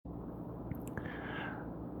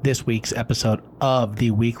This week's episode of the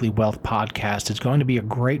Weekly Wealth Podcast is going to be a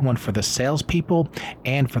great one for the salespeople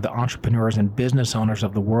and for the entrepreneurs and business owners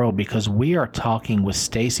of the world, because we are talking with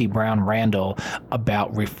Stacey Brown Randall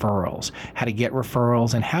about referrals, how to get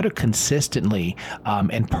referrals, and how to consistently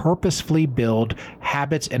and purposefully build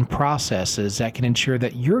habits and processes that can ensure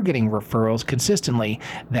that you're getting referrals consistently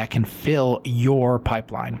that can fill your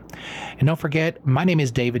pipeline. And don't forget, my name is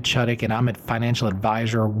David Chuddick, and I'm a financial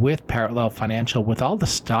advisor with Parallel Financial. With all the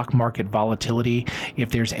stock market volatility, if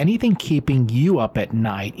there's anything keeping you up at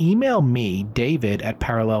night, email me,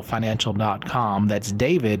 david@parallelfinancial.com. That's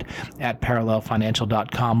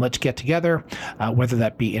david@parallelfinancial.com. Let's get together, whether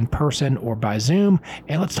that be in person or by Zoom,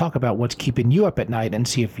 and let's talk about what's keeping you up at night and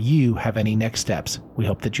see if you have any next steps. We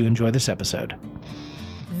hope that you enjoy this episode.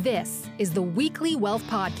 This is the Weekly Wealth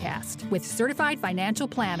Podcast with certified financial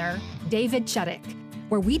planner David Chuddick,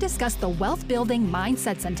 where we discuss the wealth-building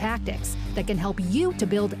mindsets and tactics that can help you to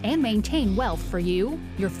build and maintain wealth for you,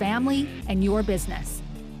 your family, and your business.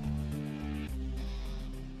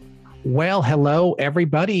 Well, hello,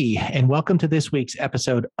 everybody, and welcome to this week's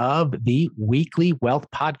episode of the Weekly Wealth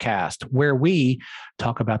Podcast, where we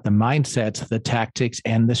talk about the mindsets, the tactics,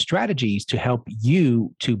 and the strategies to help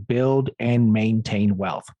you to build and maintain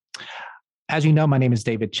wealth. As you know, my name is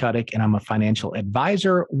David Chuddick, and I'm a financial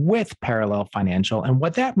advisor with Parallel Financial. And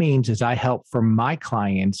what that means is I help for my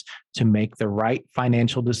clients to make the right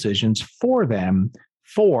financial decisions for them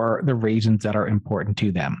for the reasons that are important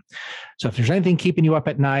to them. So if there's anything keeping you up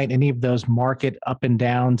at night, any of those market up and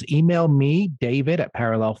downs, email me,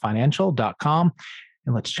 david@parallelfinancial.com,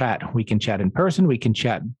 and let's chat. We can chat in person, we can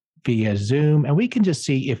chat via Zoom, and we can just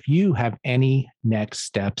see if you have any next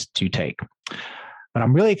steps to take. But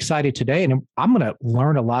I'm really excited today, and I'm going to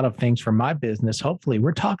learn a lot of things from my business. Hopefully,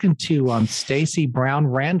 we're talking to Stacey Brown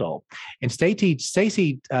Randall, and Stacey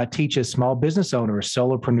teaches small business owners,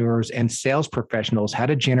 solopreneurs, and sales professionals how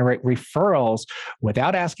to generate referrals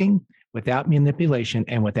without asking, without manipulation,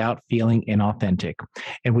 and without feeling inauthentic.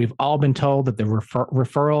 And we've all been told that the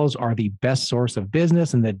referrals are the best source of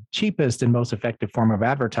business and the cheapest and most effective form of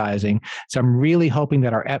advertising. So I'm really hoping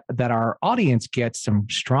that our audience gets some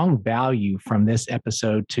strong value from this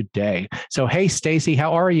episode today. So, hey, Stacey,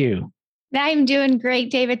 how are you? I'm doing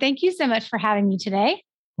great, David. Thank you so much for having me today.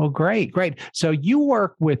 Well, great. So you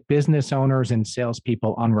work with business owners and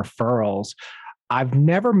salespeople on referrals. I've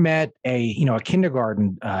never met a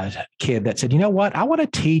kindergarten kid that said, you know what, I want to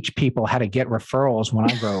teach people how to get referrals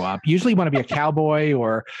when I grow up. Usually want to be a cowboy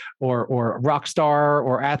or rock star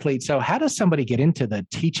or athlete. So how does somebody get into the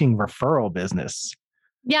teaching referral business?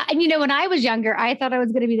 Yeah. And when I was younger, I thought I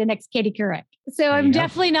was going to be the next Katie Couric. So I'm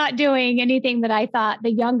definitely not doing anything that I thought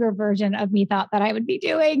the younger version of me thought that I would be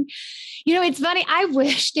doing. It's funny. I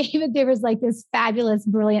wish, David, there was like this fabulous,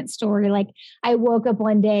 brilliant story. Like I woke up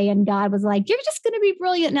one day and God was like, you're just going to be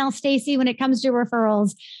brilliant now, Stacey, when it comes to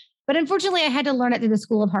referrals. But unfortunately, I had to learn it through the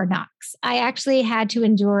school of hard knocks. I actually had to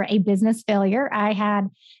endure a business failure. I had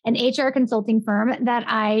an HR consulting firm that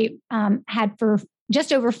I had for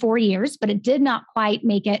just over 4 years, but it did not quite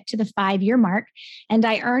make it to the 5-year mark. And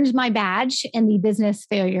I earned my badge in the Business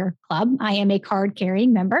Failure Club. I am a card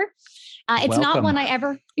carrying member. It's Welcome. Not one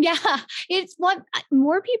it's one,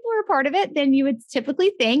 more people are a part of it than you would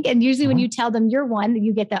typically think. And usually when you tell them you're one,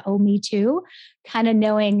 you get the, oh, me too, kind of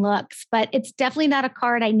knowing looks, but it's definitely not a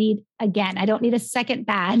card I need again. I don't need a second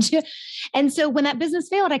badge. And so when that business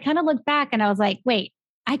failed, I kind of looked back and I was like, wait,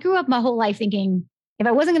 I grew up my whole life thinking, if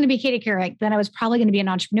I wasn't going to be Katie Couric, then I was probably going to be an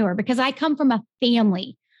entrepreneur, because I come from a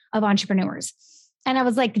family of entrepreneurs. And I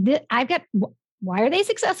was like, why are they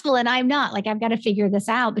successful and I'm not? Like, I've got to figure this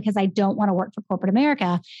out, because I don't want to work for corporate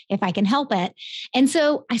America if I can help it. And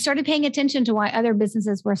so I started paying attention to why other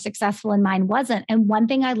businesses were successful and mine wasn't. And one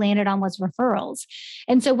thing I landed on was referrals.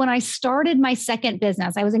 And so when I started my second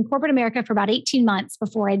business, I was in corporate America for about 18 months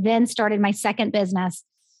before I then started my second business.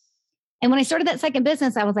 And when I started that second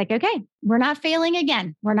business, I was like, okay, we're not failing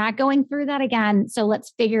again. We're not going through that again. So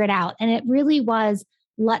let's figure it out. And it really was,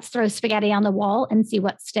 let's throw spaghetti on the wall and see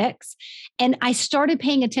what sticks. And I started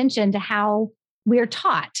paying attention to how we're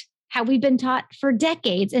taught, how we've been taught for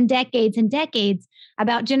decades and decades and decades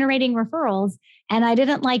about generating referrals. And I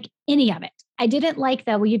didn't like any of it. I didn't like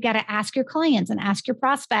that. Well, you've got to ask your clients and ask your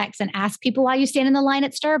prospects and ask people while you stand in the line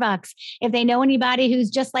at Starbucks if they know anybody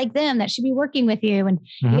who's just like them that should be working with you. And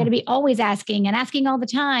you got to be always asking and asking all the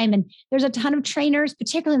time. And there's a ton of trainers,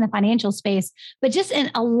 particularly in the financial space, but just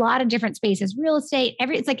in a lot of different spaces, real estate,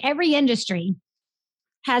 it's like every industry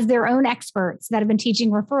has their own experts that have been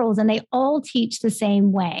teaching referrals, and they all teach the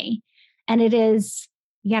same way. And it is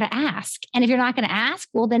you got to ask. And if you're not going to ask,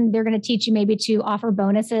 well, then they're going to teach you maybe to offer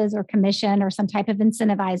bonuses or commission or some type of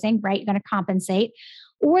incentivizing, right? You're going to compensate.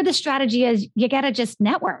 Or the strategy is you got to just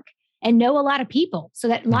network and know a lot of people so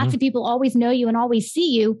that lots of people always know you and always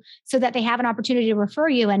see you so that they have an opportunity to refer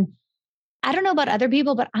you. And I don't know about other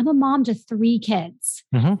people, but I'm a mom to 3 kids.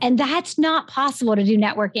 And that's not possible to do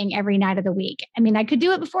networking every night of the week. I mean, I could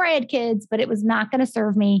do it before I had kids, but it was not going to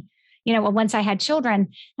serve me, once I had children.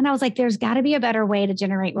 And I was like, there's got to be a better way to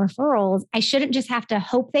generate referrals. I shouldn't just have to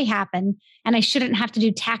hope they happen. And I shouldn't have to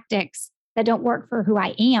do tactics that don't work for who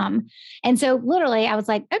I am. And so literally I was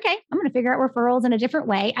like, okay, I'm going to figure out referrals in a different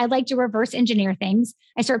way. I like to reverse engineer things.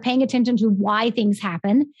 I started paying attention to why things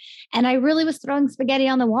happen. And I really was throwing spaghetti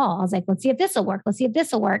on the wall. I was like, let's see if this will work. Let's see if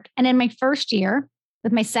this will work. And in my first year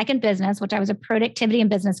with my second business, which I was a productivity and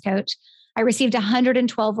business coach, I received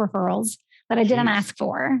 112 referrals that I didn't ask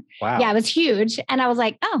for. Wow. Yeah, it was huge. And I was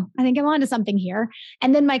like, oh, I think I'm onto something here.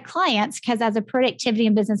 And then my clients, because as a productivity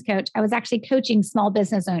and business coach, I was actually coaching small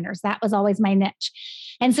business owners. That was always my niche.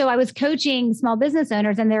 And so I was coaching small business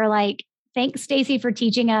owners and they're like, thanks, Stacey, for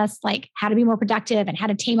teaching us like how to be more productive and how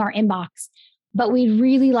to tame our inbox. But we'd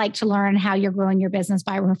really like to learn how you're growing your business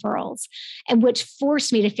by referrals. And which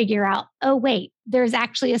forced me to figure out, oh, wait, there's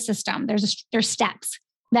actually a system. There's steps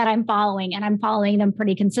that I'm following, and I'm following them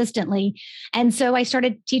pretty consistently. And so I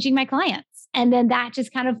started teaching my clients, and then that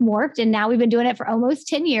just kind of morphed. And now we've been doing it for almost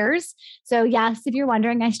 10 years. So yes, if you're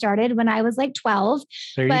wondering, I started when I was like 12.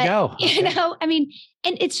 There you go. I mean,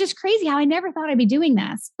 and it's just crazy how I never thought I'd be doing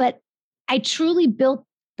this, but I truly built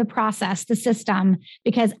the process, the system,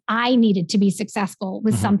 because I needed to be successful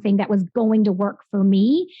with something that was going to work for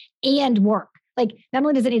me and work. Like not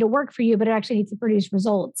only does it need to work for you, but it actually needs to produce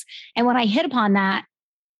results. And when I hit upon that,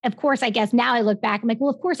 of course, I guess now I look back, I'm like, well,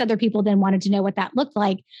 of course, other people then wanted to know what that looked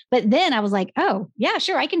like. But then I was like, oh, yeah,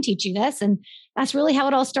 sure, I can teach you this. And that's really how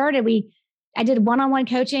it all started. I did one-on-one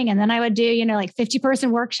coaching, and then I would do, like 50-person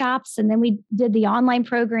workshops. And then we did the online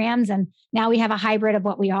programs. And now we have a hybrid of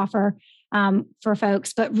what we offer for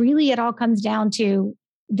folks. But really, it all comes down to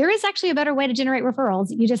there is actually a better way to generate referrals.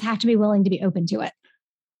 You just have to be willing to be open to it.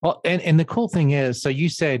 Well, and the cool thing is, so you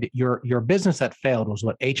said your business that failed was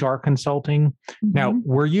what, HR consulting? Now,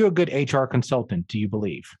 were you a good HR consultant, do you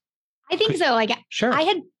believe? I think so. Like, sure. I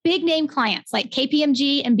had big name clients like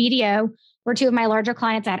KPMG and BDO were 2 of my larger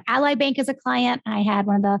clients. I had Ally Bank as a client. I had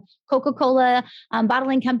one of the Coca-Cola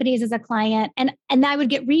bottling companies as a client, and I would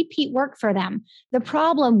get repeat work for them. The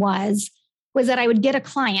problem was that I would get a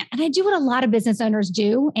client, and I do what a lot of business owners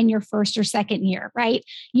do in your first or second year, right?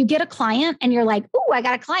 You get a client and you're like, oh, I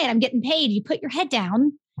got a client, I'm getting paid. You put your head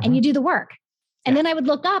down and you do the work. And then I would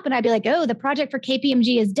look up and I'd be like, oh, the project for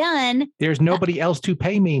KPMG is done. There's nobody else to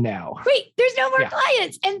pay me now. Right. There's no more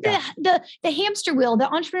clients. And the hamster wheel, the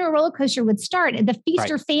entrepreneur roller coaster would start, and the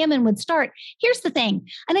feast or famine would start. Here's the thing.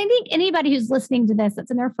 And I think anybody who's listening to this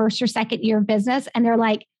that's in their first or second year of business and they're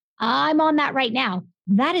like, I'm on that right now.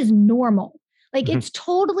 That is normal. Like it's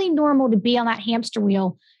totally normal to be on that hamster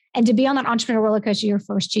wheel and to be on that entrepreneur roller coaster your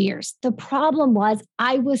first 2 years. The problem was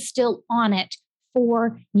I was still on it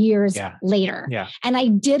 4 years later. Yeah. And I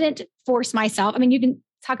didn't force myself. I mean, you can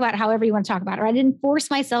talk about it however you want to talk about it. I didn't force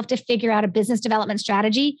myself to figure out a business development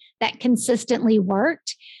strategy that consistently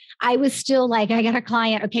worked. I was still like, I got a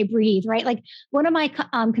client. Okay, breathe, right? Like one of my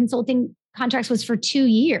consulting contracts was for 2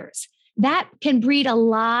 years. That can breed a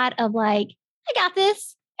lot of like, I got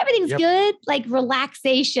this. Everything's good, like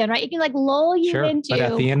relaxation, right? You can like lull you into. But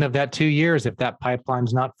at the end of that 2 years, if that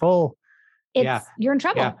pipeline's not full, you're in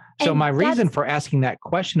trouble. Yeah. So my reason for asking that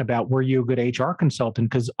question about were you a good HR consultant,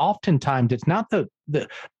 because oftentimes it's not the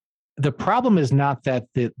problem is not that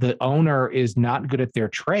the owner is not good at their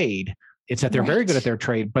trade. It's that they're very good at their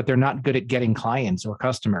trade, but they're not good at getting clients or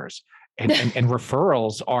customers, and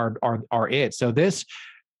referrals are it. So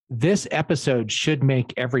this episode should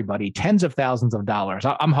make everybody tens of thousands of dollars.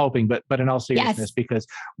 I'm hoping, but in all seriousness, because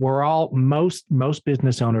we're all most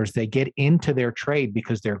business owners, they get into their trade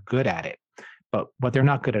because they're good at it. But what they're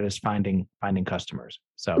not good at is finding customers.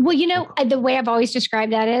 So, well, the way I've always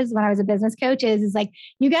described that is when I was a business coach is like,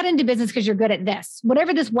 you got into business because you're good at this,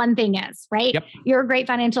 whatever this one thing is, right? Yep. You're a great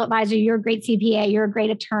financial advisor. You're a great CPA. You're a great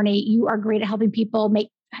attorney. You are great at helping people make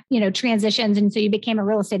transitions. And so you became a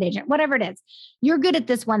real estate agent, whatever it is, you're good at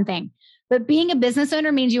this one thing, but being a business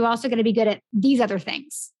owner means you're also going to be good at these other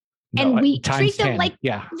things. And we treat them like,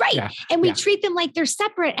 and we treat them like they're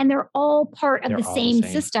separate and they're all part of the same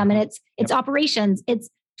system. And it's operations, it's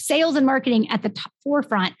sales and marketing at the top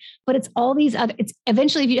forefront, but it's all these other, it's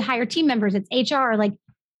eventually if you hire team members, it's HR, like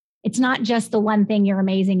It's not just the one thing you're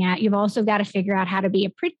amazing at. You've also got to figure out how to be a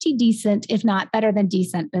pretty decent, if not better than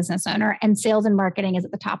decent business owner. And sales and marketing is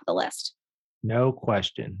at the top of the list. No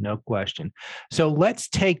question. No question. So let's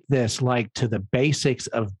take this like to the basics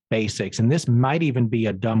of basics. And this might even be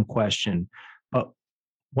a dumb question, but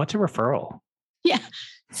what's a referral? Yeah.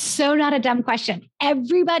 So not a dumb question.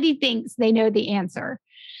 Everybody thinks they know the answer.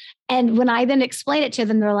 And when I then explain it to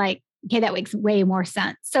them, they're like, okay, that makes way more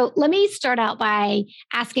sense. So let me start out by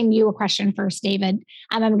asking you a question first, David.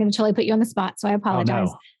 I'm going to totally put you on the spot, so I apologize.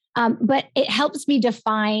 Oh, no. But it helps me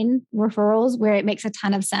define referrals where it makes a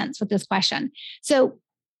ton of sense with this question. So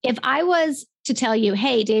if I was to tell you,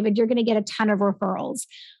 hey, David, you're going to get a ton of referrals,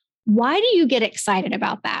 why do you get excited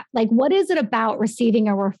about that? Like, what is it about receiving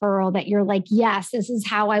a referral that you're like, yes, this is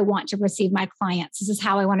how I want to receive my clients. This is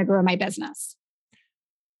how I want to grow my business?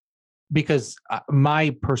 Because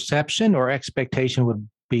my perception or expectation would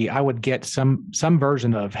be I would get some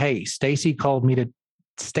version of, hey, Stacy told me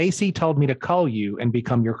to call you and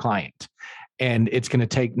become your client. And it's going to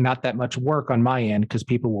take not that much work on my end because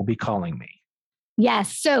people will be calling me.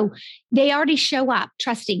 Yes. So they already show up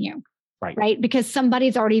trusting you. Right? Because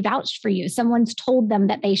somebody's already vouched for you. Someone's told them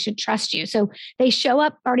that they should trust you. So they show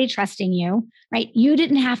up already trusting you, right? You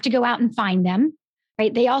didn't have to go out and find them,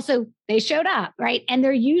 right? They showed up, right? And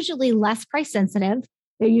they're usually less price sensitive.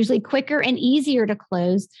 They're usually quicker and easier to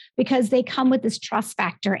close because they come with this trust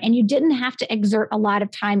factor. And you didn't have to exert a lot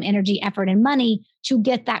of time, energy, effort, and money to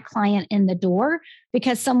get that client in the door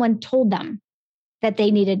because someone told them that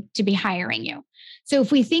they needed to be hiring you. So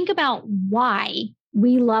if we think about why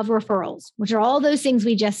we love referrals, which are all those things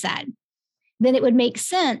we just said, then it would make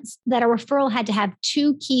sense that a referral had to have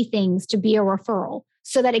two key things to be a referral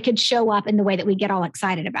so that it could show up in the way that we get all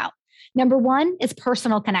excited about. Number one is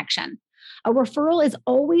personal connection. A referral is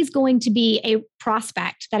always going to be a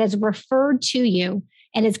prospect that is referred to you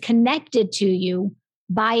and is connected to you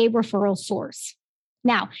by a referral source.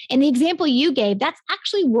 Now, in the example you gave, that's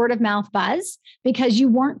actually word of mouth buzz because you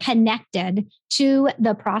weren't connected to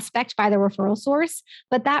the prospect by the referral source,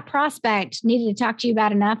 but that prospect needed to talk to you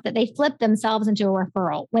about enough that they flipped themselves into a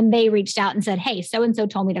referral when they reached out and said, hey, so-and-so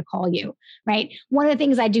told me to call you, right? One of the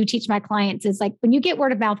things I do teach my clients is like, when you get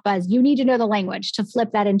word of mouth buzz, you need to know the language to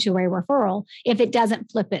flip that into a referral if it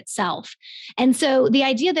doesn't flip itself. And so the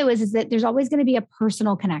idea though is that there's always going to be a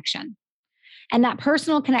personal connection. And that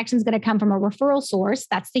personal connection is going to come from a referral source.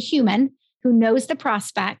 That's the human who knows the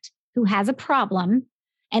prospect, who has a problem,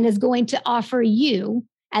 and is going to offer you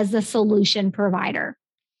as the solution provider.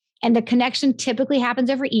 And the connection typically happens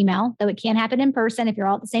over email, though it can happen in person if you're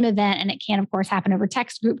all at the same event. And it can, of course, happen over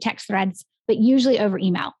text, group text threads, but usually over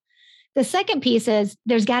email. The second piece is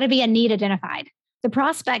there's got to be a need identified. The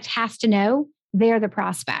prospect has to know they're the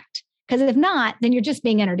prospect. Because if not, then you're just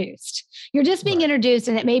being introduced. You're just being introduced,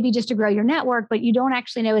 and it may be just to grow your network, but you don't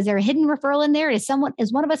actually know, is there a hidden referral in there? Is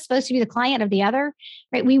one of us supposed to be the client of the other?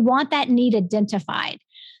 Right? We want that need identified.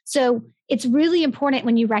 So it's really important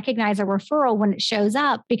when you recognize a referral when it shows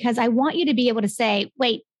up, because I want you to be able to say,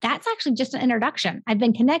 wait, that's actually just an introduction. I've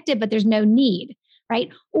been connected, but there's no need. Right?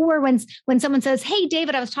 Or when someone says, hey,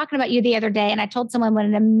 David, I was talking about you the other day, and I told someone what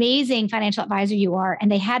an amazing financial advisor you are,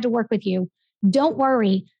 and they had to work with you. Don't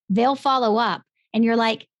worry. They'll follow up. And you're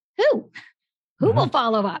like, who will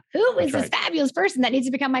follow up? Who is this fabulous person that needs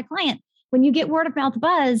to become my client? When you get word of mouth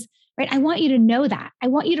buzz, right? I want you to know that. I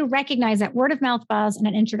want you to recognize that word of mouth buzz and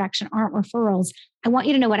an introduction aren't referrals. I want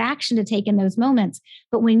you to know what action to take in those moments.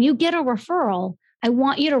 But when you get a referral, I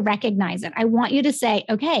want you to recognize it. I want you to say,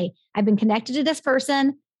 okay, I've been connected to this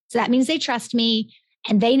person. So that means they trust me.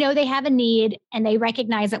 And they know they have a need and they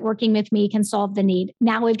recognize that working with me can solve the need.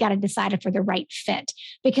 Now we've got to decide if we're the right fit,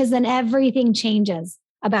 because then everything changes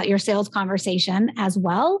about your sales conversation as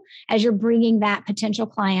well as you're bringing that potential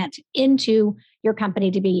client into your company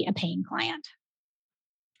to be a paying client.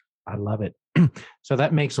 I love it. So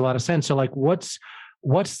that makes a lot of sense. So like what's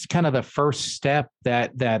kind of the first step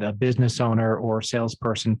that a business owner or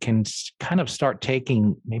salesperson can kind of start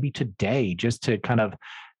taking maybe today just to kind of,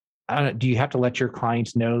 do you have to let your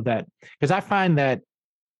clients know that? Because I find that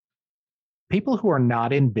people who are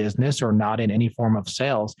not in business or not in any form of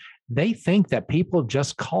sales, they think that people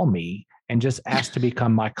just call me and just ask to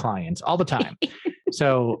become my clients all the time.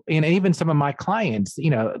 So, and even some of my clients,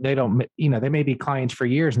 they don't, they may be clients for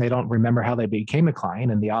years and they don't remember how they became a client.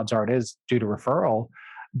 And the odds are it is due to referral.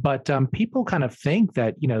 But people kind of think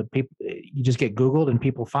that, people, you just get Googled and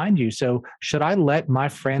people find you. So should I let my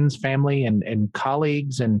friends, family, and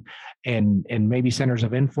colleagues and maybe centers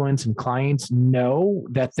of influence and clients know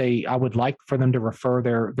that I would like for them to refer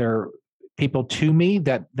their people to me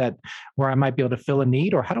that where I might be able to fill a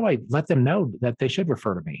need? Or how do I let them know that they should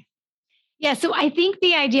refer to me? Yeah. So I think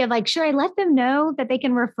the idea of like, sure, I let them know that they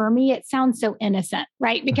can refer me. It sounds so innocent,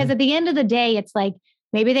 right? Because at the end of the day, it's like,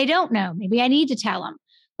 maybe they don't know. Maybe I need to tell them.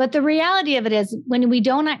 But the reality of it is when we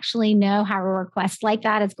don't actually know how a request like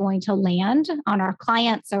that is going to land on our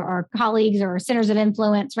clients or our colleagues or our centers of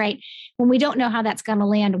influence, right? When we don't know how that's going to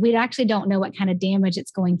land, we actually don't know what kind of damage it's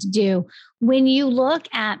going to do. When you look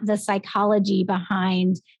at the psychology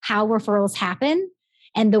behind how referrals happen,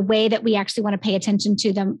 and the way that we actually want to pay attention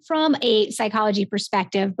to them from a psychology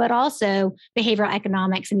perspective, but also behavioral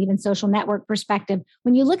economics and even social network perspective.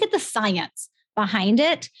 When you look at the science behind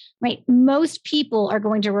it, right, most people are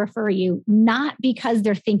going to refer you not because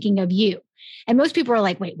they're thinking of you. And most people are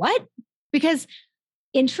like, wait, what? Because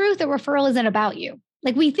in truth, a referral isn't about you.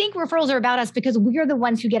 Like we think referrals are about us because we're the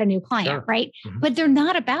ones who get a new client, sure, right? But they're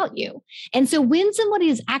not about you. And so when somebody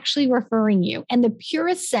is actually referring you in the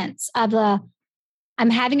purest sense of I'm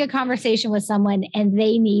having a conversation with someone and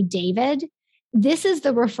they need David, this is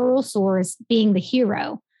the referral source being the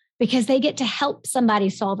hero because they get to help somebody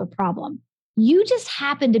solve a problem. You just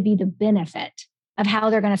happen to be the benefit of how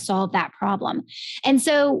they're going to solve that problem. And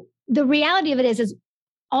so the reality of it is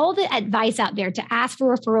all the advice out there to ask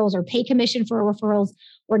for referrals or pay commission for referrals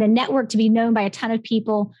or to network to be known by a ton of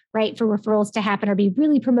people, right, for referrals to happen or be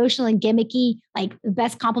really promotional and gimmicky, like the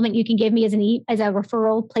best compliment you can give me as a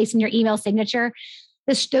referral placed in your email signature.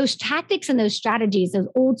 Those tactics and those strategies, those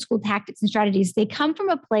old school tactics and strategies, they come from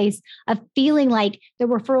a place of feeling like the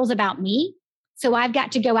referral's about me. So I've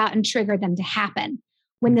got to go out and trigger them to happen.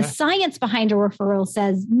 When the science behind a referral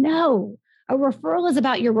says, no, a referral is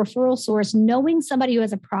about your referral source, knowing somebody who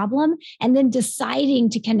has a problem and then deciding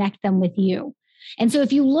to connect them with you. And so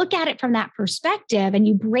if you look at it from that perspective and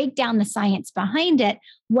you break down the science behind it,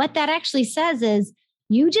 what that actually says is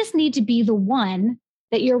you just need to be the one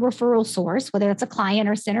that your referral source, whether that's a client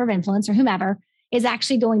or center of influence or whomever, is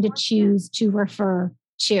actually going to choose to refer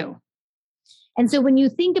to. And so when you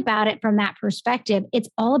think about it from that perspective, it's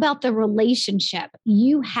all about the relationship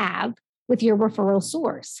you have with your referral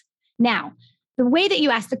source. Now, the way that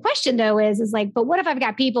you ask the question though is like, but what if I've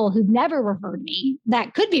got people who've never referred me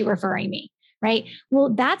that could be referring me? Right?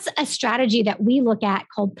 Well, that's a strategy that we look at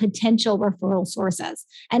called potential referral sources.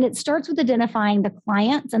 And it starts with identifying the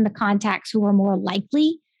clients and the contacts who are more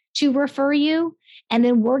likely to refer you, and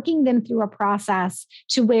then working them through a process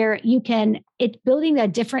to where it's building a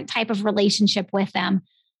different type of relationship with them.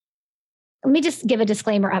 Let me just give a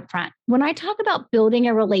disclaimer up front. When I talk about building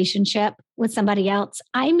a relationship with somebody else,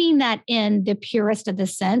 I mean that in the purest of the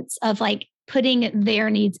sense of like putting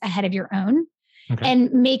their needs ahead of your own. Okay.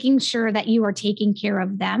 And making sure that you are taking care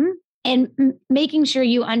of them and making sure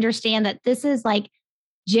you understand that this is like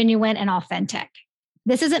genuine and authentic.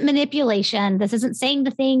 This isn't manipulation. This isn't saying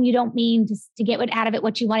the thing you don't mean to get out of it,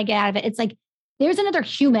 what you want to get out of it. It's like there's another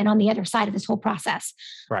human on the other side of this whole process.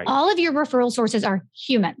 Right. All of your referral sources are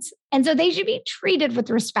humans. And so they should be treated with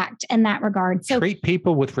respect in that regard. So treat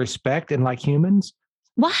people with respect and like humans?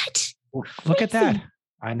 What? Look at that.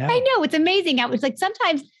 I know. It's amazing. I was like,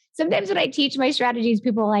 sometimes when I teach my strategies,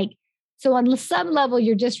 people are like, so on some level,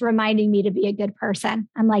 you're just reminding me to be a good person.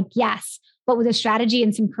 I'm like, yes, but with a strategy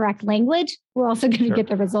and some correct language, we're also going to get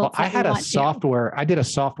the results. Well, I did a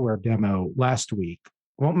software demo last week.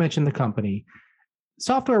 Won't mention the company.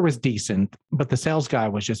 Software was decent, but the sales guy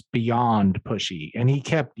was just beyond pushy. And he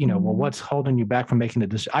kept, well, what's holding you back from making the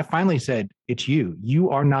decision? I finally said, it's you.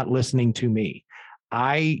 You are not listening to me.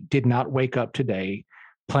 I did not wake up today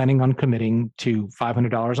planning on committing to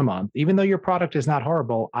 $500 a month, even though your product is not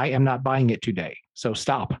horrible. I am not buying it today. So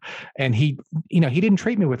stop. And he didn't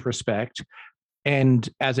treat me with respect and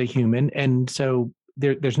as a human. And so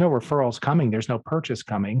there's no referrals coming. There's no purchase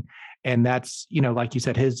coming. And that's, like you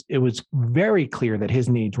said, it was very clear that his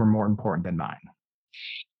needs were more important than mine.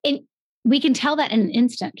 And we can tell that in an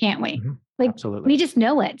instant, can't we? Mm-hmm. Absolutely. We just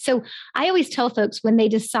know it. So I always tell folks when they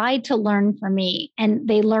decide to learn from me and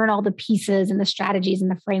they learn all the pieces and the strategies and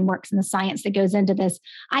the frameworks and the science that goes into this,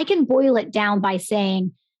 I can boil it down by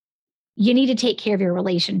saying, you need to take care of your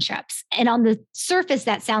relationships. And on the surface,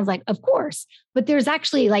 that sounds like, of course, but there's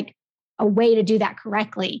actually like a way to do that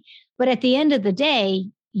correctly. But at the end of the day,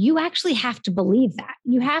 you actually have to believe that.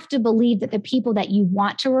 You have to believe that the people that you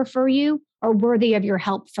want to refer you are worthy of your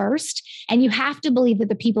help first. And you have to believe that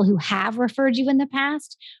the people who have referred you in the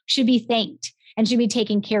past should be thanked and should be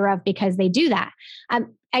taken care of because they do that.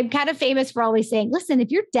 I'm kind of famous for always saying, listen, if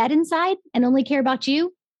you're dead inside and only care about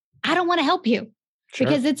you, I don't want to help you. Sure.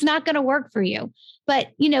 Because it's not going to work for you. But,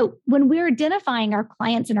 when we're identifying our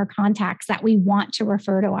clients and our contacts that we want to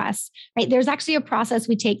refer to us, right, there's actually a process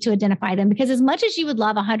we take to identify them. Because as much as you would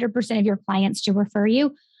love 100% of your clients to refer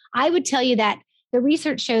you, I would tell you that the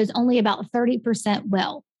research shows only about 30%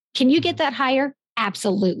 will. Can you get that higher?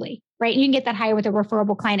 Absolutely. Right. You can get that higher with a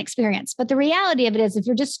referable client experience. But the reality of it is, if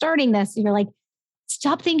you're just starting this, you're like,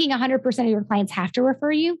 stop thinking 100% of your clients have to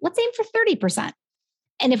refer you. Let's aim for 30%.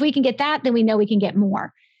 And if we can get that, then we know we can get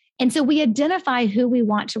more. And so we identify who we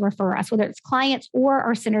want to refer us, whether it's clients or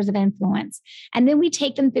our centers of influence. And then we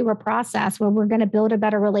take them through a process where we're going to build a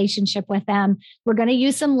better relationship with them. We're going to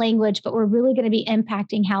use some language, but we're really going to be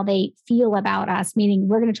impacting how they feel about us, meaning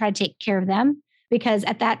we're going to try to take care of them, because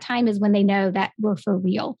at that time is when they know that we're for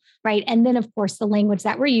real, right? And then, of course, the language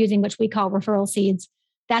that we're using, which we call referral seeds,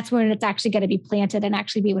 that's when it's actually going to be planted and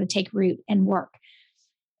actually be able to take root and work.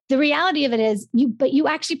 The reality of it is you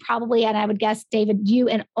actually probably, and I would guess, David, you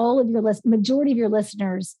and all of your majority of your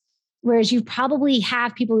listeners, whereas you probably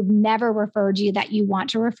have people who've never referred you that you want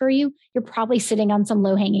to refer you, you're probably sitting on some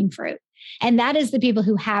low-hanging fruit. And that is the people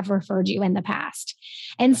who have referred you in the past.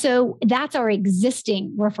 And so that's our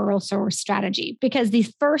existing referral source strategy, because the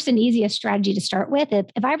first and easiest strategy to start with,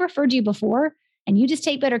 if I referred you before and you just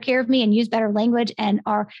take better care of me and use better language and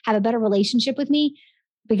have a better relationship with me,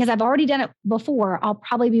 because I've already done it before, I'll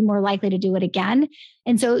probably be more likely to do it again.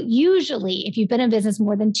 And so usually, if you've been in business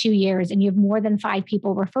more than 2 years and you have more than 5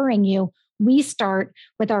 people referring you, we start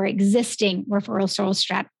with our existing referral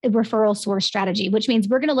source strategy, which means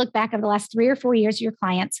we're going to look back over the last 3 or 4 years of your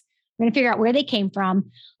clients. We're going to figure out where they came from,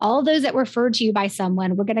 all of those that referred to you by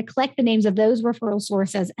someone. We're going to collect the names of those referral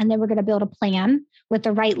sources, and then we're going to build a plan with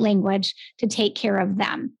the right language to take care of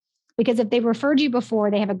them. Because if they referred you before,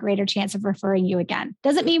 they have a greater chance of referring you again.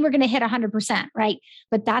 Doesn't mean we're going to hit 100%, right?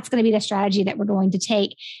 But that's going to be the strategy that we're going to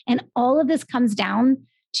take. And all of this comes down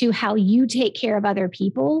to how you take care of other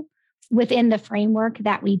people within the framework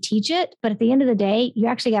that we teach it. But at the end of the day, you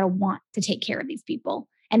actually got to want to take care of these people.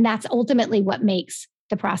 And that's ultimately what makes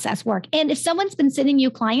the process work. And if someone's been sending you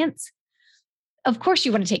clients, of course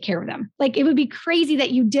you want to take care of them. Like, it would be crazy that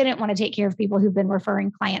you didn't want to take care of people who've been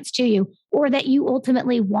referring clients to you, or that you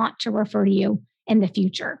ultimately want to refer to you in the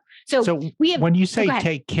future. So we have, when you say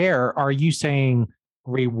take care, are you saying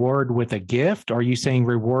reward with a gift? Are you saying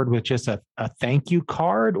reward with just a thank you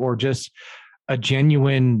card, or just a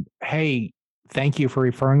genuine, hey, thank you for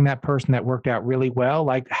referring that person, that worked out really well?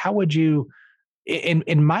 Like, how would you,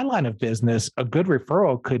 in my line of business, a good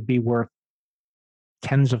referral could be worth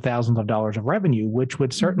tens of thousands of dollars of revenue, which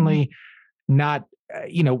would certainly not,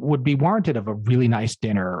 would be warranted of a really nice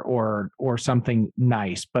dinner or something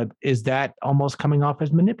nice. But is that almost coming off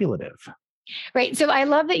as manipulative? Right. So I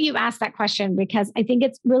love that you asked that question, because I think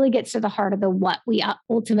it really gets to the heart of what we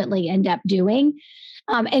ultimately end up doing.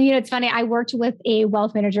 And, it's funny, I worked with a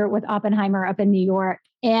wealth manager with Oppenheimer up in New York.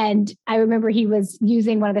 And I remember he was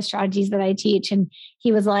using one of the strategies that I teach. And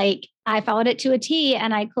he was like, I followed it to a T,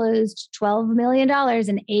 and I closed $12 million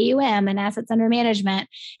in AUM and assets under management.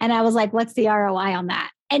 And I was like, what's the ROI on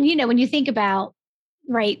that? And, when you think about,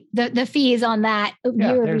 right, the fees on that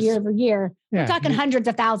year over year, we're talking hundreds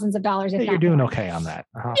of thousands of dollars. You're doing okay on that.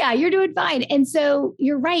 Uh-huh. Yeah, you're doing fine. And so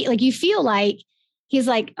you're right. Like, you feel like, he's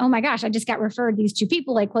like, oh my gosh, I just got referred these 2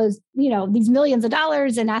 people. I closed, these millions of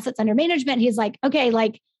dollars in assets under management. He's like, okay,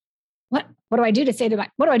 like, what do I do to say to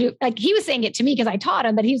what do I do? Like, he was saying it to me because I taught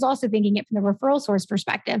him, but he was also thinking it from the referral source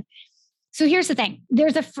perspective. So here's the thing.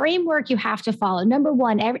 There's a framework you have to follow. Number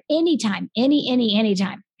one, anytime,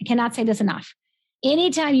 anytime, I cannot say this enough.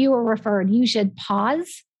 Anytime you are referred, you should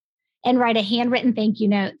pause and write a handwritten thank you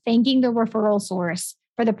note, thanking the referral source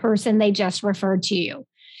for the person they just referred to you.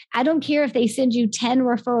 I don't care if they send you 10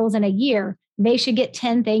 referrals in a year, they should get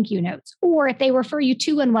 10 thank you notes. Or if they refer you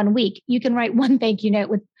 2 in 1 week, you can write 1 thank you note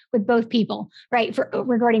with both people, right?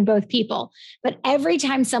 Regarding both people. But every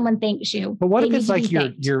time someone thanks you, but what if it's like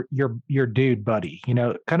your dude buddy?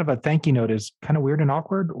 Kind of a thank you note is kind of weird and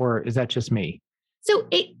awkward, or is that just me? So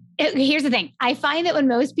here's the thing. I find that when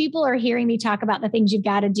most people are hearing me talk about the things you've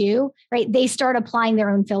got to do, right, they start applying their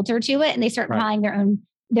own filter to it, and they start applying their own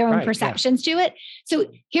perceptions to it.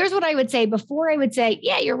 So here's what I would say. Before I would say,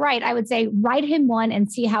 yeah, you're right, I would say, write him one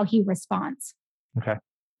and see how he responds. Okay.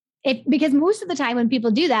 Because most of the time when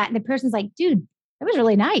people do that, and the person's like, dude, that was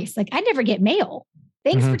really nice. Like, I never get mail.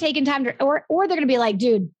 Thanks for taking time to, or they're going to be like,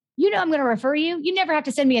 dude, I'm going to refer you. You never have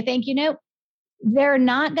to send me a thank you note. They're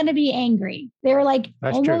not going to be angry. They're like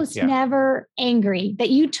never angry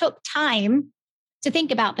that you took time to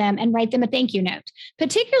think about them and write them a thank you note,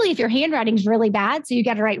 particularly if your handwriting is really bad. So you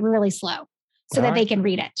got to write really slow so that they can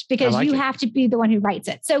read it, because you have to be the one who writes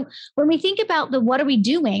it. So when we think about what are we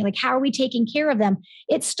doing? Like, how are we taking care of them?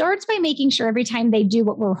 It starts by making sure every time they do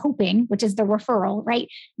what we're hoping, which is the referral, right,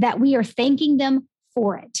 that we are thanking them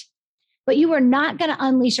for it. But you are not going to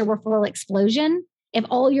unleash a referral explosion if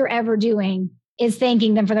all you're ever doing is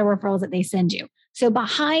thanking them for the referrals that they send you. So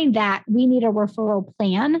behind that, we need a referral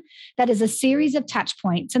plan that is a series of touch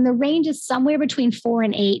points. And the range is somewhere between 4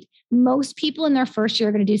 and 8. Most people in their first year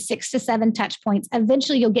are going to do 6 to 7 touch points.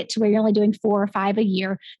 Eventually, you'll get to where you're only doing 4 or 5 a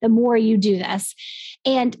year, the more you do this.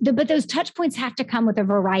 But those touch points have to come with a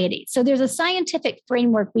variety. So there's a scientific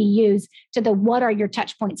framework we use to what are your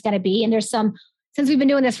touch points going to be. And there's since we've been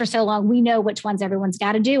doing this for so long, we know which ones everyone's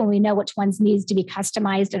got to do, and we know which ones needs to be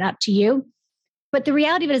customized and up to you. But the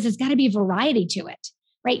reality of it is there's got to be variety to it,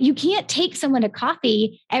 right? You can't take someone to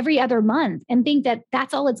coffee every other month and think that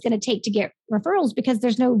that's all it's going to take to get referrals, because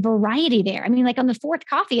there's no variety there. I mean, like on the 4th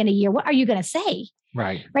coffee in a year, what are you going to say?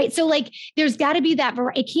 Right. Right. So like, there's got to be that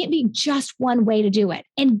variety. It can't be just one way to do it.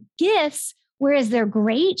 And gifts, whereas they're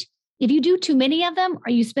great, if you do too many of them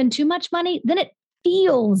or you spend too much money, then it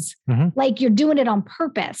feels like you're doing it on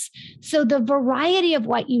purpose. So the variety of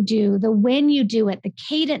what you do, the when you do it, the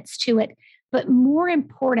cadence to it, but more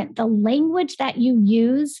important, the language that you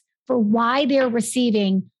use for why they're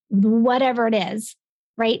receiving whatever it is,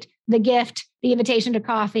 right? The gift, the invitation to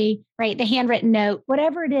coffee, right? The handwritten note,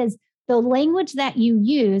 whatever it is, the language that you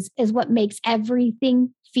use is what makes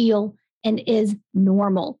everything feel and is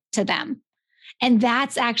normal to them. And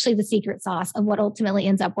that's actually the secret sauce of what ultimately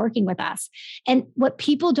ends up working with us. And what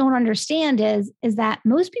people don't understand is that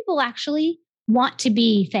most people actually want to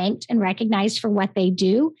be thanked and recognized for what they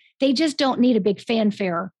do. They just don't need a big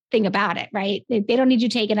fanfare thing about it, right? They don't need you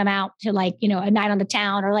taking them out to like, a night on the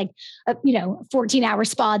town or like, 14-hour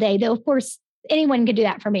spa day. Though, of course, anyone can do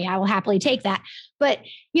that for me. I will happily take that. But,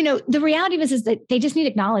 the reality of this is that they just need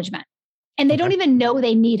acknowledgement, and they don't even know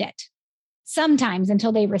they need it sometimes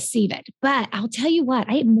until they receive it. But I'll tell you what,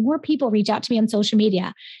 I have more people reach out to me on social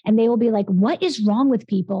media, and they will be like, what is wrong with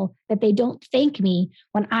people that they don't thank me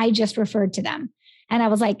when I just referred to them? And I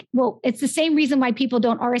was like, well, it's the same reason why people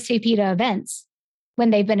don't RSVP to events when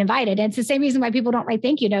they've been invited. And it's the same reason why people don't write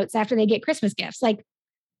thank you notes after they get Christmas gifts. Like,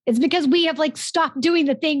 it's because we have like stopped doing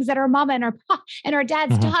the things that our mama and our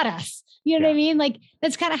dads taught us. You know what I mean? Like,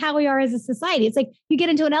 that's kind of how we are as a society. It's like you get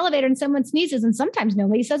into an elevator and someone sneezes and sometimes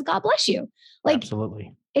nobody says, God bless you. Like,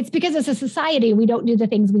 absolutely. It's because as a society, we don't do the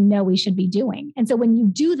things we know we should be doing. And so when you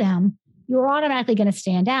do them, you're automatically going to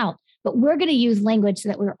stand out. But we're going to use language so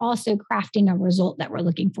that we're also crafting a result that we're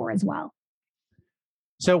looking for as well.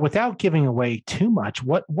 So without giving away too much,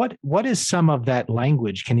 what is some of that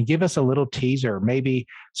language? Can you give us a little teaser? Maybe,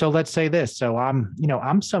 so let's say this. So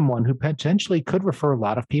I'm someone who potentially could refer a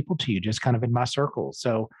lot of people to you, just kind of in my circle.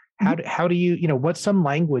 So how do you, what's some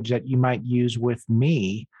language that you might use with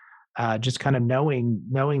me? Just kind of knowing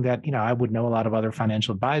that, I would know a lot of other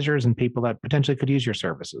financial advisors and people that potentially could use your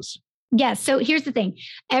services. Yes. So here's the thing.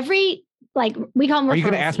 We call them referrals. Are you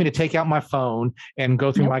going to ask me to take out my phone and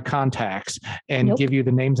go through my contacts and give you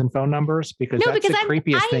the names and phone numbers? Because that's the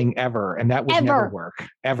creepiest thing ever. And that would never work,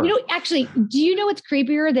 ever. Actually, do you know what's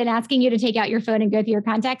creepier than asking you to take out your phone and go through your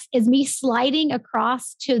contacts? Is me sliding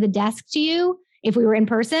across to the desk to you, if we were in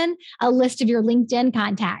person, a list of your LinkedIn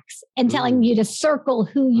contacts and telling you to circle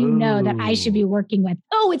who you know that I should be working with.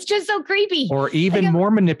 Oh, it's just so creepy. Or even more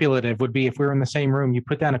manipulative would be if we were in the same room, you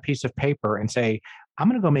put down a piece of paper and say, I'm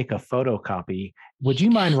going to go make a photocopy. Would you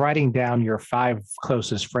mind writing down your 5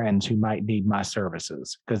 closest friends who might need my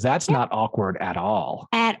services? Because that's not awkward at all.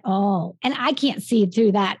 At all. And I can't see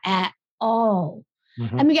through that at all.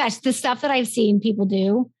 I mean, gosh, the stuff that I've seen people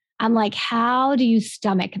do, I'm like, how do you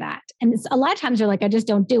stomach that? And a lot of times they're like, I just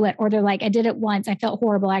don't do it. Or they're like, I did it once. I felt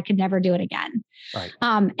horrible. I could never do it again. Right.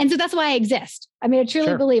 And so that's why I exist. I mean, I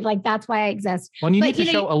truly believe like that's why I exist. Well, you need to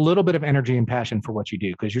show a little bit of energy and passion for what you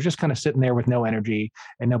do, because you're just kind of sitting there with no energy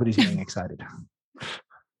and nobody's getting excited.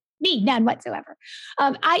 Me, none whatsoever.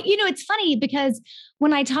 It's funny because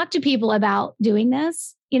when I talk to people about doing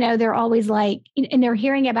this, they're always like, and they're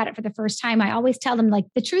hearing about it for the first time. I always tell them, like,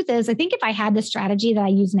 the truth is, I think if I had the strategy that I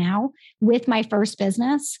use now with my first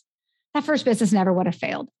business, that first business never would have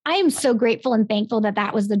failed. I am so grateful and thankful that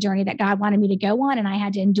that was the journey that God wanted me to go on. And I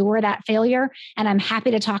had to endure that failure. And I'm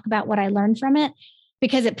happy to talk about what I learned from it,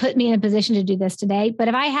 because it put me in a position to do this today. But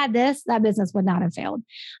if I had this, that business would not have failed.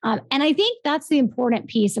 And I think that's the important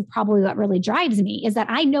piece of probably what really drives me, is that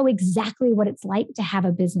I know exactly what it's like to have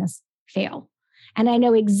a business fail. And I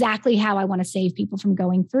know exactly how I want to save people from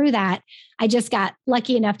going through that. I just got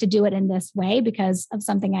lucky enough to do it in this way because of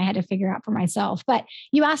something I had to figure out for myself. But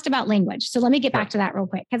you asked about language. So let me get back to that real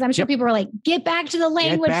quick, because I'm sure people are like, get back to the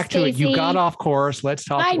language. Get back to it. You got off course. Let's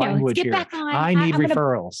talk language here. Back on. I need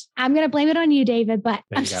referrals. I'm going to blame it on you, David, but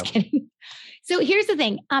I'm just kidding. So here's the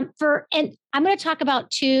thing. And I'm going to talk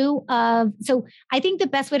about so I think the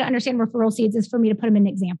best way to understand referral seeds is for me to put them in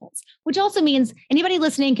examples, which also means anybody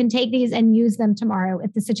listening can take these and use them tomorrow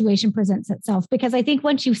if the situation presents itself. Because I think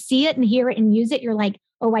once you see it and hear it and use it, you're like,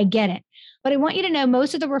 oh, I get it. But I want you to know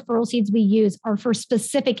most of the referral seeds we use are for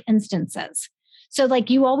specific instances. So like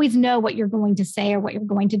you always know what you're going to say or what you're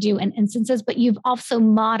going to do in instances, but you've also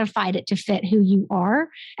modified it to fit who you are.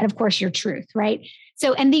 And of course, your truth, right?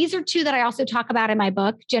 So, and these are two that I also talk about in my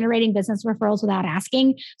book, Generating Business Referrals Without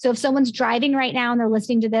Asking. So if someone's driving right now and they're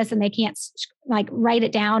listening to this and they can't like write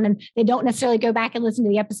it down and they don't necessarily go back and listen to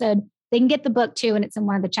the episode, they can get the book too. And it's in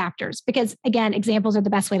one of the chapters because again, examples are the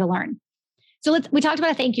best way to learn. So we talked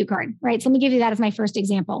about a thank you card, right? So let me give you that as my first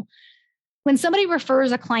example. When somebody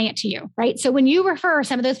refers a client to you, right? So when you refer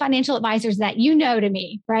some of those financial advisors that you know to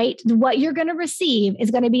me, right? What you're going to receive is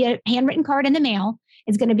going to be a handwritten card in the mail.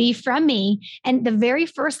 It's going to be from me. And the very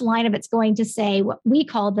first line of it's going to say what we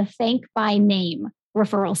call the thank by name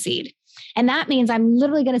referral seed. And that means I'm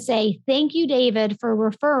literally going to say, thank you, David, for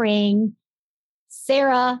referring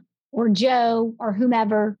Sarah or Joe or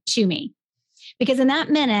whomever to me. Because in that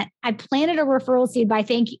minute, I planted a referral seed by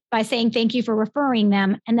saying thank you for referring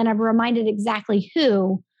them. And then I've reminded exactly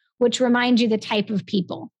who, which reminds you the type of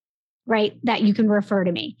people, right, that you can refer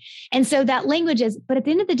to me. And so that language is, but at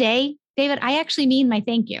the end of the day, David, I actually mean my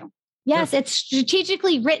thank you. Yes, it's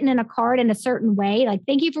strategically written in a card in a certain way, like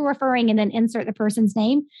thank you for referring and then insert the person's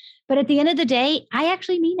name. But at the end of the day, I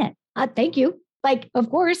actually mean it. Thank you. Like, of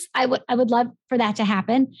course, I would love for that to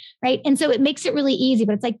happen, right? And so it makes it really easy,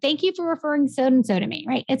 but it's like, thank you for referring so-and-so to me,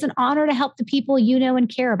 right? It's an honor to help the people you know and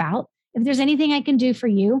care about. If there's anything I can do for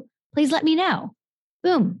you, please let me know.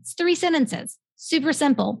 Boom. It's 3 sentences. Super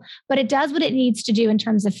simple, but it does what it needs to do in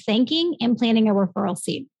terms of thanking and planting a referral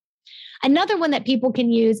seed. Another one that people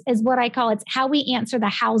can use is what I call it's how we answer the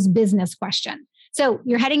how's business question. So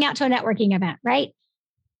you're heading out to a networking event, right?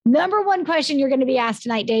 Number one question you're going to be asked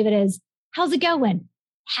tonight, David, is how's it going?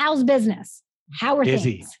 How's business? How are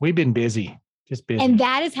busy? Things? We've been busy, just busy. And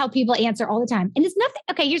that is how people answer all the time. And it's nothing.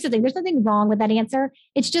 Okay, here's the thing. There's nothing wrong with that answer.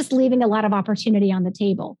 It's just leaving a lot of opportunity on the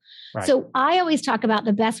table. Right. So I always talk about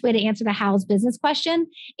the best way to answer the how's business question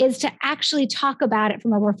is to actually talk about it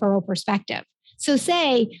from a referral perspective. So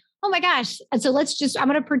say, oh my gosh. So I'm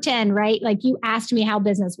going to pretend, right? Like you asked me how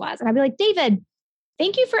business was. And I'd be like, David,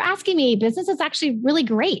 thank you for asking me. Business is actually really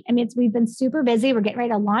great. I mean, we've been super busy. We're getting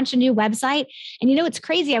ready to launch a new website. And it's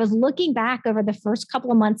crazy. I was looking back over the first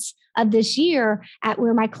couple of months of this year at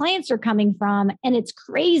where my clients are coming from. And it's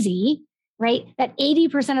crazy, right? That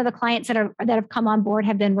 80% of the clients that have come on board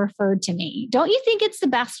have been referred to me. Don't you think it's the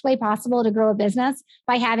best way possible to grow a business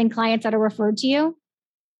by having clients that are referred to you?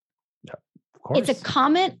 It's a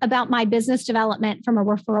comment about my business development from a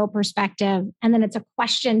referral perspective. And then it's a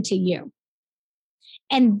question to you.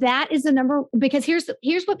 And that is the number, because here's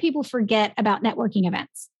what people forget about networking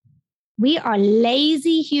events. We are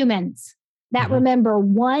lazy humans that remember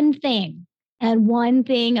one thing and one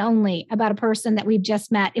thing only about a person that we've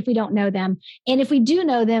just met if we don't know them. And if we do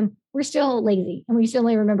know them, we're still lazy and we still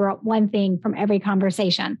only remember one thing from every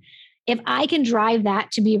conversation. If I can drive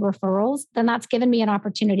that to be referrals, then that's given me an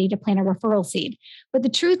opportunity to plant a referral seed. But the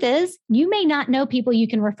truth is, you may not know people you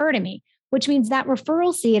can refer to me, which means that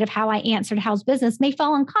referral seed of how I answered how's business may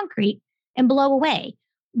fall on concrete and blow away.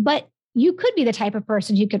 But you could be the type of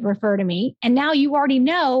person who could refer to me. And now you already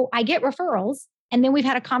know I get referrals. And then we've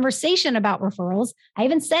had a conversation about referrals. I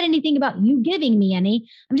haven't said anything about you giving me any.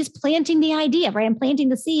 I'm just planting the idea, right? I'm planting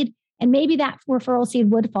the seed. And maybe that referral seed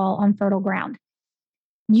would fall on fertile ground.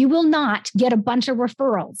 You will not get a bunch of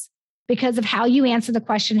referrals because of how you answer the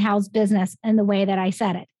question, how's business, and the way that I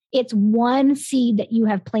said it. It's one seed that you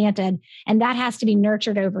have planted, and that has to be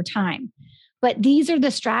nurtured over time. But these are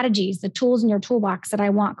the strategies, the tools in your toolbox that I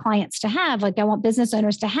want clients to have, like I want business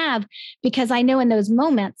owners to have, because I know in those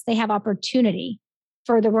moments they have opportunity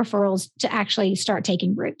for the referrals to actually start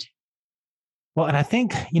taking root. Well, and I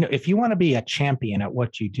think, if you want to be a champion at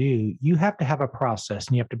what you do, you have to have a process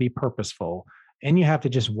and you have to be purposeful. And you have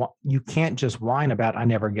to you can't just whine about, I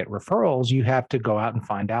never get referrals. You have to go out and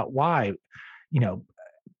find out why,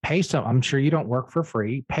 pay I'm sure you don't work for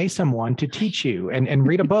free, pay someone to teach you and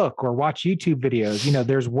read a book or watch YouTube videos.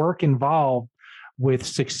 There's work involved with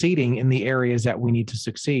succeeding in the areas that we need to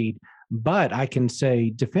succeed. But I can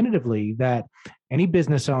say definitively that any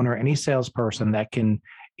business owner, any salesperson that can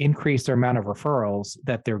increase their amount of referrals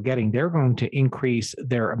that they're getting, they're going to increase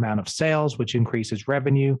their amount of sales, which increases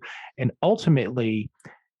revenue. And ultimately,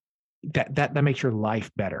 that makes your life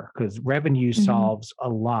better because revenue solves a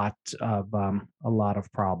lot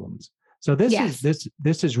of problems. So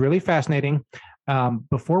this is really fascinating.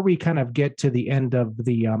 Before we kind of get to the end of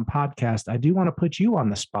the podcast, I do want to put you on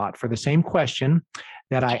the spot for the same question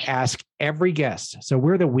that I ask every guest. So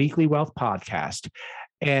we're the Weekly Wealth Podcast,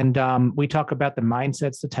 and we talk about the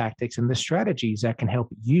mindsets, the tactics, and the strategies that can help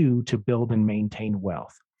you to build and maintain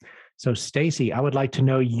wealth. So Stacy, I would like to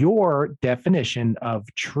know your definition of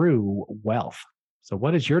true wealth. So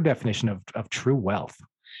what is your definition of true wealth?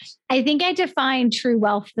 I think I define true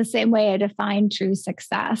wealth the same way I define true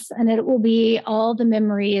success. And it will be all the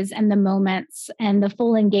memories and the moments and the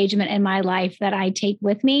full engagement in my life that I take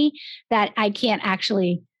with me that I can't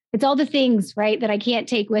actually, it's all the things, right, that I can't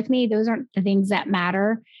take with me. Those aren't the things that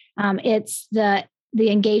matter. It's the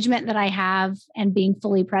engagement that I have and being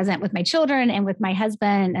fully present with my children and with my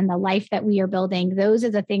husband and the life that we are building. Those are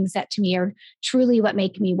the things that to me are truly what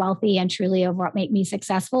make me wealthy and truly of what make me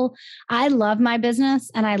successful. I love my business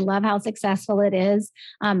and I love how successful it is.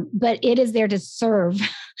 But it is there to serve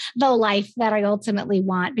the life that I ultimately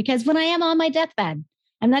want, because when I am on my deathbed,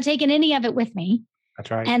 I'm not taking any of it with me.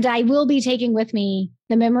 That's right. And I will be taking with me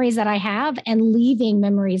the memories that I have and leaving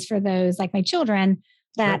memories for those like my children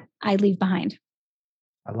that I leave behind.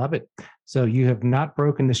 I love it. So you have not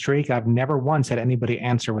broken the streak. I've never once had anybody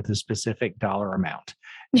answer with a specific dollar amount.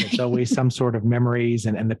 It's always some sort of memories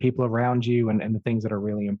and the people around you and the things that are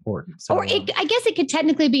really important. So, or I guess it could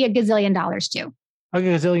technically be $1 gazillion too. $1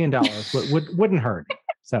 gazillion wouldn't hurt.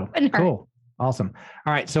 So cool. Awesome.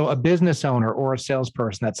 All right. So a business owner or a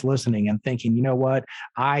salesperson that's listening and thinking, you know what,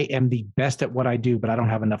 I am the best at what I do, but I don't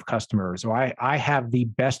have enough customers, or I have the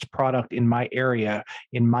best product in my area,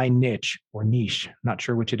 in my niche or niche, not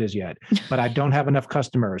sure which it is yet, but I don't have enough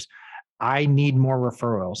customers. I need more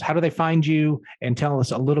referrals. How do they find you? And tell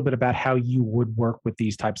us a little bit about how you would work with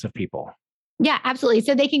these types of people. Yeah, absolutely.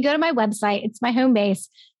 So they can go to my website. It's my home base,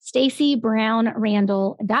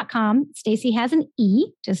 StacyBrownRandall.com. Stacy has an E,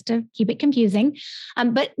 just to keep it confusing.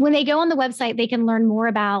 But when they go on the website, they can learn more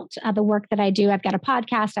about the work that I do. I've got a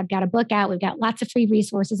podcast. I've got a book out. We've got lots of free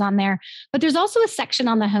resources on there. But there's also a section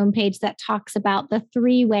on the homepage that talks about the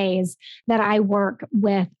 3 ways that I work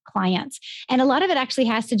with clients. And a lot of it actually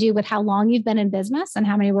has to do with how long you've been in business and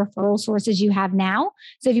how many referral sources you have now.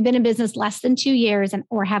 So if you've been in business less than 2 years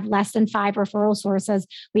or have less than 5 referral sources,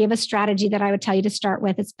 we have a strategy that I would tell you to start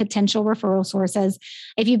with. It's potential referral sources.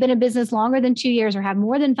 If you've been in business longer than 2 years or have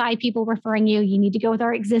more than 5 people referring you, you need to go with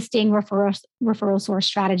our existing referral source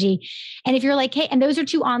strategy. And if you're like, hey, and those are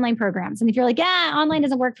 2 online programs. And if you're like, online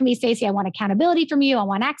doesn't work for me, Stacy, I want accountability from you, I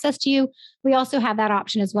want access to you, we also have that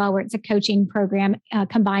option as well, where it's a coaching program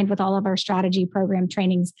combined with all of our strategy program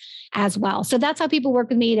trainings as well. So that's how people work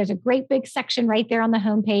with me. There's a great big section right there on the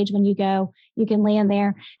homepage. When you go, you can land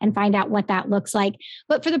there and find out what that looks like.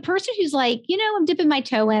 But for the person who's like, I'm dipping my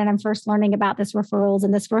toe in and I'm first learning about this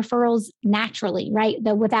referrals naturally, right?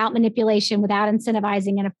 Without manipulation, without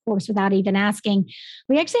incentivizing, and of course, without even asking,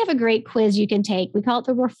 we actually have a great quiz you can take. We call it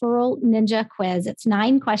the Referral Ninja Quiz. It's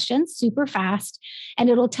 9 questions, super fast, and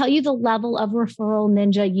it'll tell you the level of referral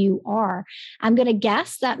ninja you are. I'm going to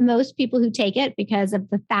guess that most people who take it, because of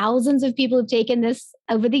the thousands of people who've taken this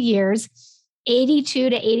over the years,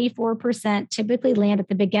 82 to 84% typically land at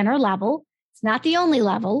the beginner level. It's not the only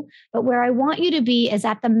level, but where I want you to be is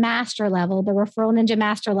at the master level, the Referral Ninja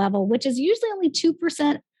Master level, which is usually only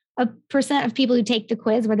 2% of people who take the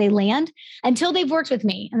quiz where they land until they've worked with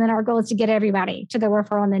me. And then our goal is to get everybody to the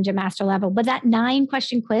Referral Ninja Master level. But that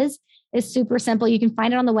 9-question quiz is super simple. You can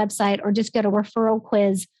find it on the website or just go to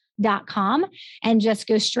referralquiz.com and just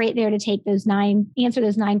go straight there to answer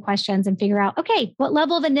those 9 questions and figure out, okay, what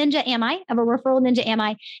level of a ninja am I, of a referral ninja am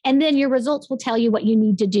I? And then your results will tell you what you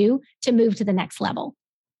need to do to move to the next level.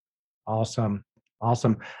 Awesome.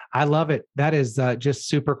 I love it. That is just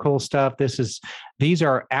super cool stuff. These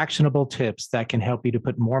are actionable tips that can help you to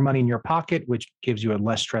put more money in your pocket, which gives you a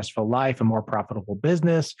less stressful life, a more profitable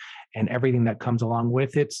business, and everything that comes along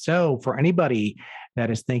with it. So for anybody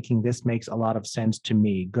that is thinking this makes a lot of sense to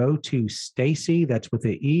me, go to Stacy, that's with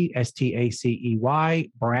the E, Stacey,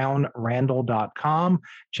 brownrandall.com.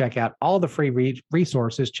 Check out all the free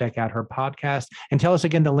resources. Check out her podcast. And tell us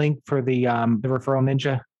again the link for the Referral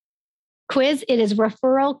Ninja quiz. It is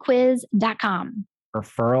referralquiz.com.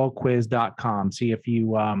 referralquiz.com. See if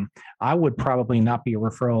you, I would probably not be a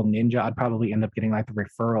referral ninja. I'd probably end up getting like the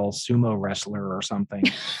referral sumo wrestler or something,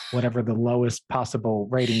 whatever the lowest possible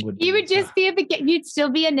rating would be. You would just be you'd still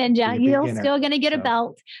be a ninja. You're still going to get a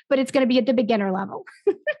belt, but it's going to be at the beginner level.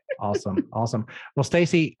 Awesome. Well,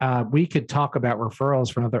 Stacy, we could talk about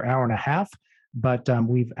referrals for another hour and a half. But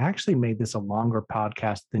we've actually made this a longer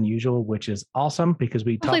podcast than usual, which is awesome because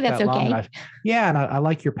we Hopefully talked that's that long. okay. And I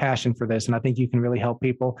like your passion for this, and I think you can really help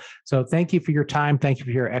people. So thank you for your time. Thank you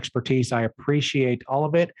for your expertise. I appreciate all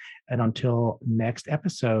of it. And until next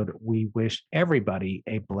episode, we wish everybody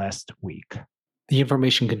a blessed week. The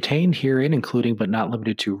information contained herein, including but not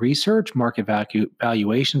limited to research, market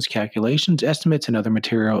valuations, calculations, estimates, and other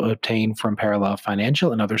material obtained from Parallel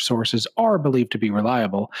Financial and other sources, are believed to be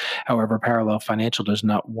reliable. However, Parallel Financial does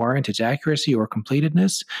not warrant its accuracy or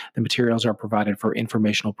completeness. The materials are provided for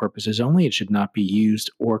informational purposes only. It should not be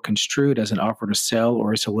used or construed as an offer to sell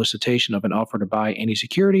or a solicitation of an offer to buy any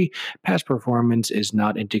security. Past performance is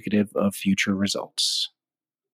not indicative of future results.